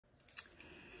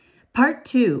Part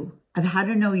 2 of how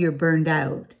to know you're burned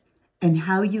out and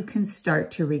how you can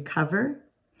start to recover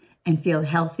and feel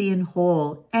healthy and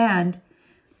whole and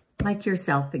like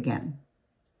yourself again.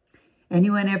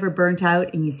 Anyone ever burnt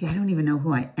out and you say, I don't even know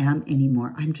who I am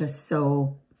anymore. I'm just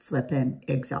so flippin'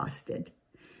 exhausted.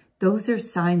 Those are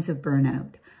signs of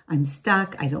burnout. I'm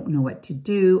stuck. I don't know what to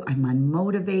do. I'm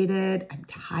unmotivated. I'm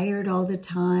tired all the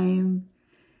time.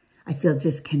 I feel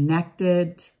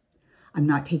disconnected. I'm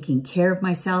not taking care of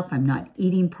myself. I'm not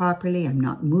eating properly. I'm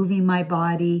not moving my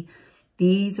body.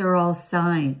 These are all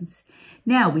signs.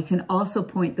 Now, we can also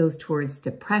point those towards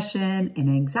depression and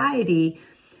anxiety,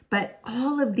 but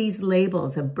all of these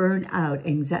labels of burnout,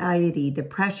 anxiety,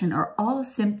 depression are all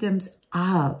symptoms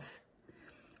of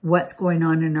what's going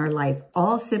on in our life,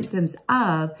 all symptoms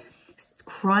of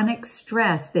chronic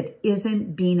stress that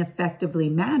isn't being effectively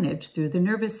managed through the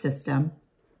nervous system.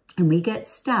 And we get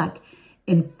stuck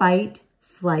in fight,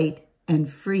 flight,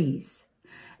 and freeze.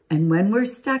 And when we're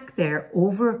stuck there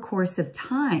over a course of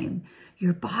time,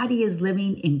 your body is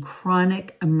living in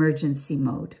chronic emergency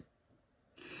mode.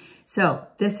 So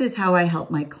this is how I help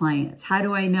my clients. How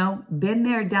do I know? Been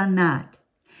there, done that.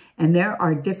 And there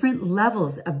are different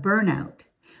levels of burnout.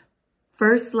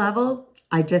 First level,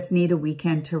 I just need a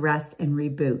weekend to rest and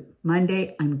reboot.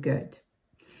 Monday, I'm good.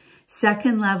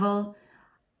 Second level,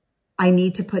 I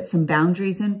need to put some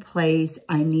boundaries in place.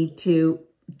 I need to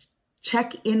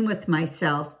check in with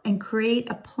myself and create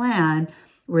a plan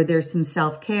where there's some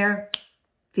self-care,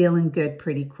 feeling good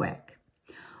pretty quick.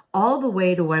 All the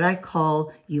way to what I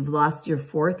call you've lost your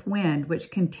fourth wind,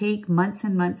 which can take months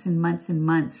and months and months and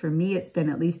months. For me, it's been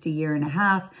at least 1.5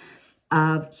 years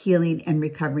of healing and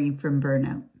recovering from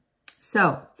burnout.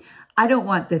 So I don't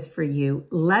want this for you.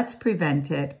 Let's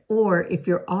prevent it. Or if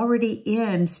you're already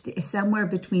in somewhere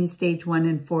between stage 1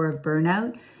 and 4 of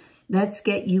burnout, let's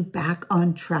get you back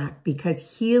on track,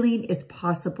 because healing is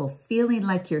possible. Feeling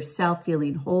like yourself,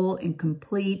 feeling whole and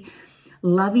complete,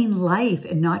 loving life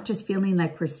and not just feeling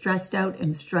like we're stressed out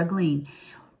and struggling.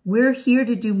 We're here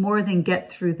to do more than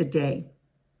get through the day.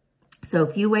 So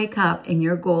if you wake up and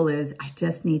your goal is, I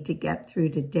just need to get through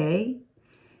today,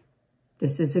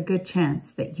 this is a good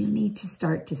chance that you need to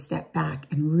start to step back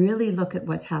and really look at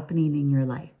what's happening in your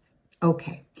life.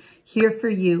 Okay, here for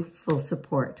you, full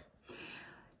support.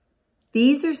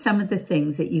 These are some of the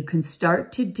things that you can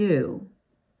start to do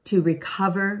to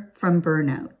recover from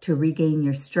burnout, to regain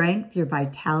your strength, your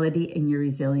vitality, and your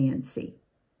resiliency.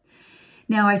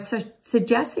 Now, I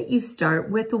suggest that you start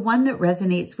with the one that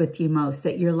resonates with you most,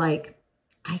 that you're like,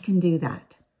 I can do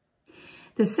that.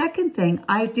 The second thing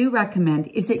I do recommend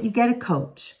is that you get a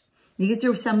coach. These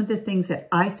are some of the things that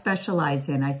I specialize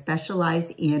in. I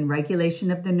specialize in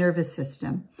regulation of the nervous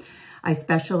system. I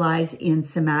specialize in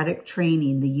somatic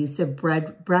training, the use of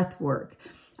breath work.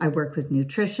 I work with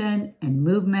nutrition and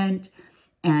movement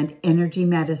and energy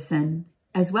medicine,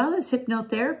 as well as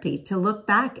hypnotherapy, to look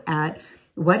back at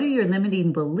what are your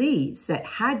limiting beliefs that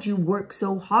had you work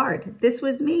so hard. This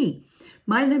was me.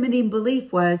 My limiting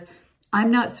belief was, I'm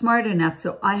not smart enough,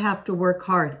 so I have to work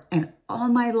hard. And all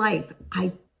my life,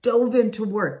 I dove into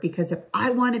work, because if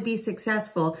I want to be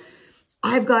successful,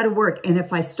 I've got to work. And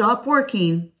if I stop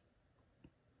working,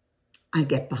 I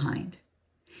get behind.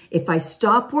 If I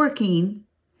stop working,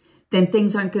 then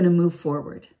things aren't going to move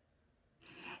forward.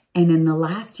 And in the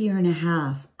last 1.5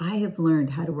 years, I have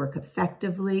learned how to work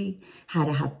effectively, how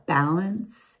to have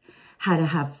balance, how to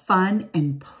have fun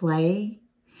and play,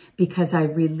 because I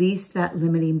released that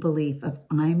limiting belief of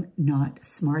I'm not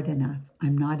smart enough,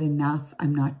 I'm not enough,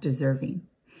 I'm not deserving.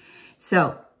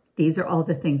 So these are all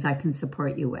the things I can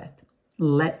support you with.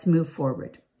 Let's move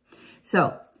forward.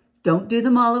 So don't do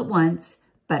them all at once,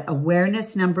 but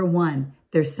awareness number 1,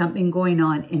 there's something going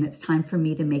on and it's time for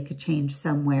me to make a change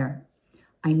somewhere.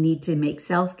 I need to make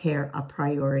self-care a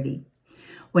priority.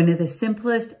 One of the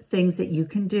simplest things that you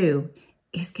can do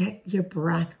is get your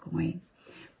breath going.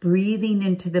 Breathing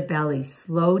into the belly,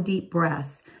 slow, deep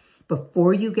breaths.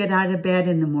 Before you get out of bed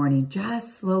in the morning,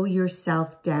 just slow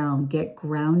yourself down. Get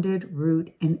grounded,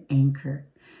 root, and anchor.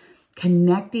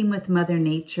 Connecting with Mother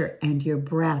Nature and your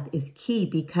breath is key,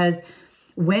 because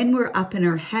when we're up in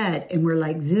our head and we're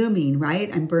like zooming, right?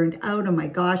 I'm burned out. Oh my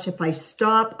gosh, if I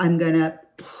stop, I'm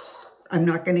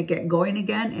not going to get going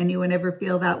again. Anyone ever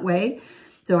feel that way?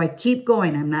 So I keep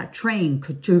going. I'm that train.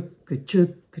 Ka-chug,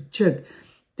 ka-chug, ka-chug.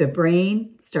 The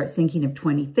brain starts thinking of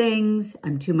 20 things.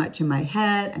 I'm too much in my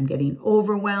head. I'm getting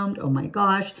overwhelmed. Oh my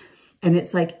gosh. And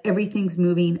it's like everything's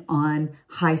moving on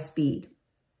high speed.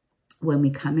 When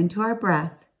we come into our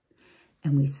breath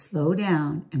and we slow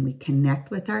down and we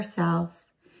connect with ourselves,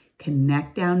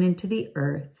 connect down into the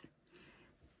earth,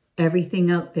 everything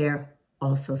out there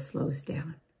also slows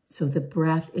down. So the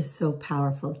breath is so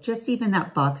powerful. Just even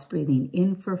that box breathing,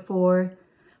 in for 4,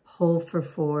 hold for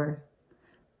 4,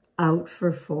 out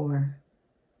for 4,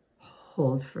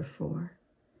 hold for 4.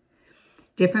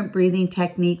 Different breathing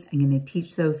techniques. I'm going to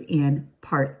teach those in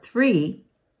part 3,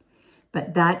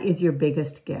 but that is your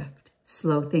biggest gift.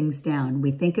 Slow things down.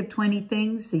 We think of 20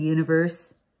 things. The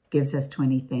universe gives us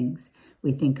 20 things.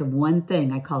 We think of one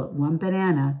thing. I call it one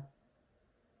banana.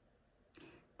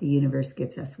 The universe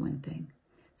gives us one thing.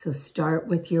 So start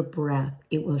with your breath.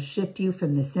 It will shift you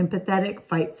from the sympathetic,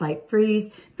 fight, flight,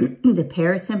 freeze, the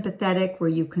parasympathetic, where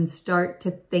you can start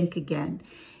to think again.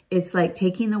 It's like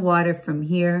taking the water from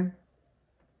here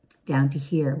down to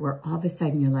here, where all of a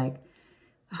sudden you're like,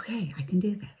 okay, I can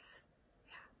do this.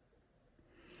 Yeah.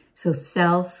 So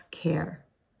self-care.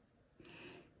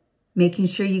 Making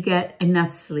sure you get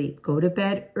enough sleep. Go to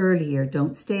bed earlier.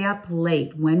 Don't stay up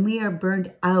late. When we are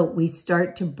burned out, we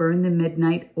start to burn the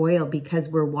midnight oil because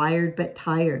we're wired but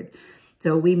tired.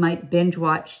 So we might binge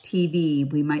watch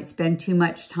TV. We might spend too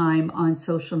much time on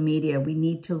social media. We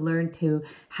need to learn to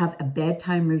have a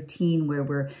bedtime routine where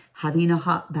we're having a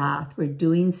hot bath. We're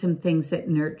doing some things that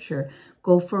nurture.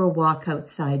 Go for a walk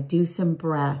outside. Do some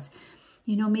breaths.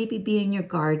 You know, maybe be in your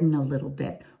garden a little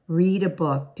bit. Read a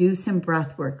book, do some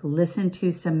breath work, listen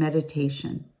to some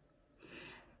meditation.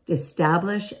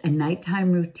 Establish a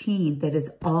nighttime routine that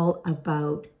is all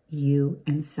about you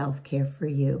and self-care for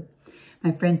you.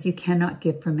 My friends, you cannot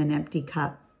give from an empty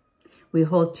cup. We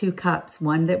hold 2 cups,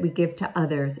 one that we give to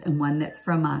others and one that's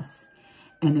from us.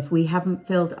 And if we haven't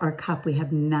filled our cup, we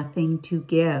have nothing to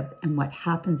give. And what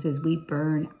happens is we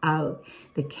burn out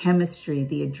the chemistry,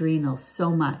 the adrenals,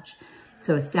 so much.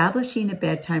 So establishing a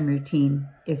bedtime routine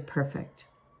is perfect.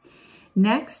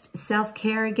 Next,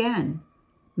 self-care again.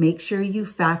 Make sure you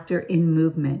factor in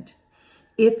movement.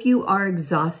 If you are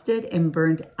exhausted and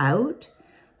burned out,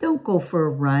 don't go for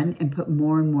a run and put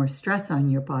more and more stress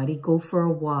on your body. Go for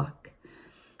a walk.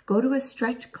 Go to a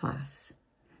stretch class.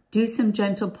 Do some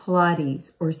gentle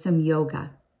Pilates or some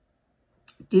yoga.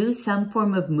 Do some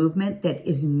form of movement that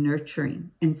is nurturing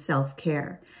and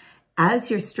self-care. As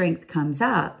your strength comes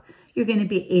up, you're going to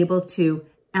be able to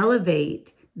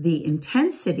elevate the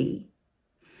intensity,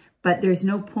 but there's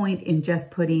no point in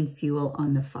just putting fuel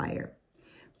on the fire.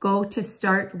 Go to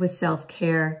start with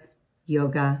self-care,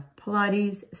 yoga,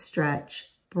 Pilates,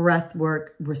 stretch, breath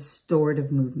work, restorative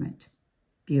movement.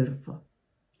 Beautiful.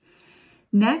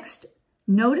 Next,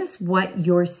 notice what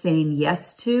you're saying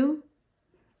yes to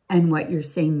and what you're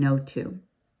saying no to.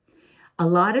 A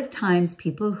lot of times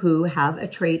people who have a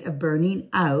trait of burning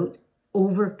out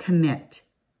overcommit.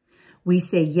 We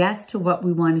say yes to what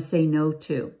we want to say no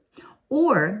to.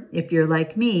 Or if you're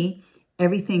like me,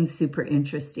 everything's super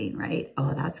interesting, right?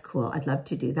 Oh, that's cool. I'd love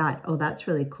to do that. Oh, that's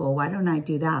really cool. Why don't I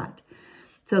do that?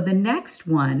 So the next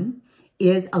one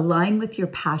is align with your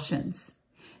passions.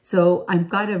 So I've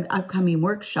got an upcoming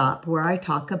workshop where I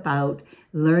talk about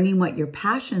learning what your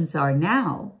passions are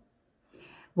now.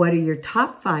 What are your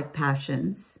top 5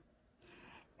 passions?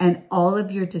 And all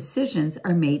of your decisions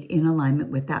are made in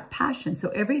alignment with that passion.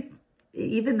 So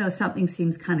even though something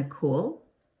seems kind of cool,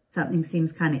 something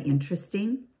seems kind of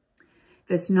interesting, if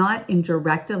it's not in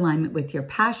direct alignment with your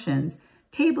passions,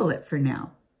 table it for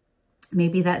now.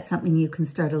 Maybe that's something you can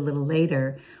start a little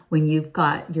later when you've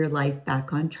got your life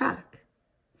back on track.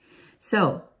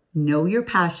 So know your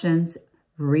passions,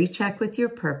 recheck with your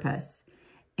purpose,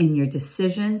 and your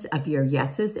decisions of your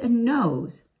yeses and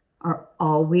nos are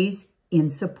always in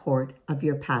support of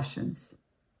your passions.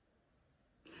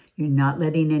 You're not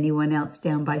letting anyone else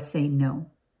down by saying no.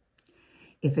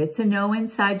 If it's a no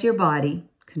inside your body,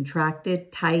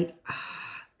 contracted, tight,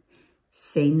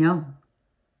 say no.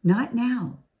 Not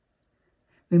now.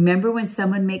 Remember, when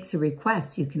someone makes a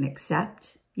request, you can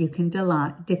accept, you can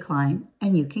decline,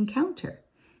 and you can counter.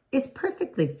 It's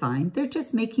perfectly fine. They're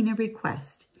just making a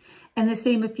request. And the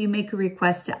same if you make a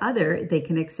request to other, they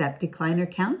can accept, decline, or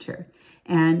counter.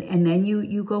 And then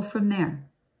you go from there.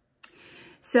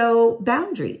 So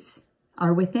boundaries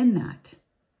are within that,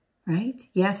 right?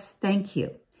 Yes, thank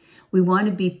you. We want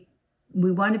to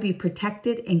be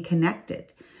protected and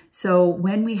connected. So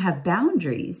when we have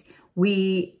boundaries,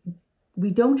 we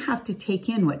don't have to take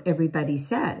in what everybody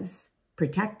says,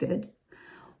 protected.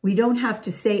 We don't have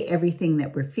to say everything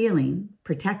that we're feeling,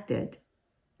 protected.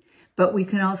 But we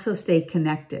can also stay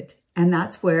connected. And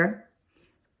that's where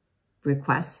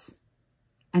requests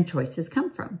and choices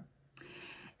come from.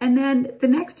 And then the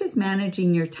next is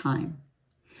managing your time.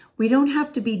 We don't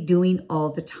have to be doing all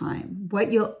the time.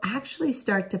 What you'll actually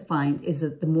start to find is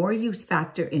that the more you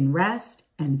factor in rest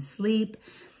and sleep,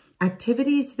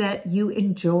 activities that you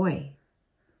enjoy,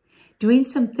 doing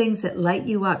some things that light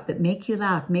you up, that make you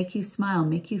laugh, make you smile,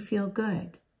 make you feel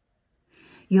good.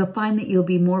 You'll find that you'll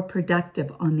be more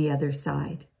productive on the other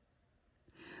side.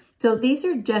 So these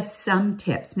are just some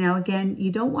tips. Now, again,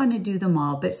 you don't want to do them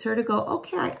all, but sort of go,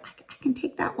 okay, I can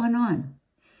take that one on.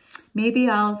 Maybe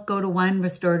I'll go to one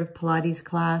restorative Pilates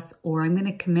class, or I'm going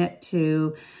to commit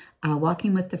to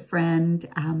walking with a friend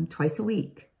twice a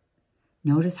week.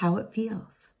 Notice how it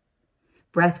feels.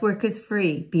 Breath work is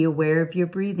free. Be aware of your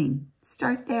breathing.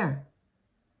 Start there.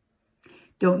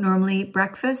 Don't normally eat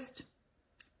breakfast?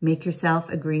 Make yourself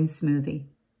a green smoothie.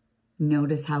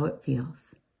 Notice how it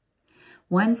feels.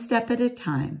 One step at a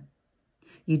time.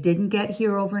 You didn't get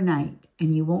here overnight,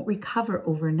 and you won't recover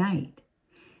overnight.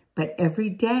 But every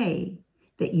day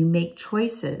that you make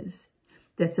choices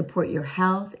that support your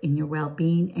health and your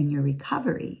well-being and your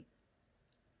recovery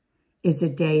is a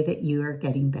day that you are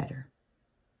getting better.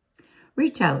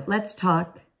 Reach out. Let's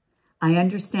talk. I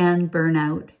understand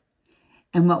burnout.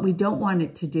 And what we don't want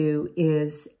it to do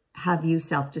is have you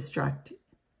self-destruct,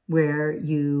 where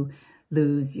you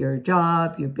lose your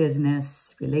job, your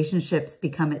business, relationships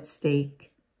become at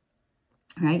stake,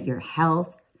 right? Your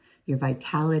health, your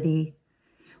vitality.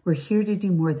 We're here to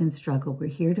do more than struggle. We're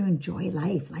here to enjoy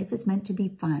life. Life is meant to be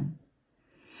fun.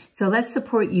 So let's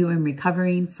support you in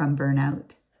recovering from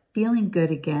burnout, feeling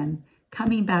good again,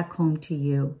 coming back home to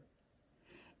you,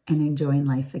 and enjoying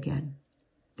life again.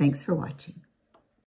 Thanks for watching.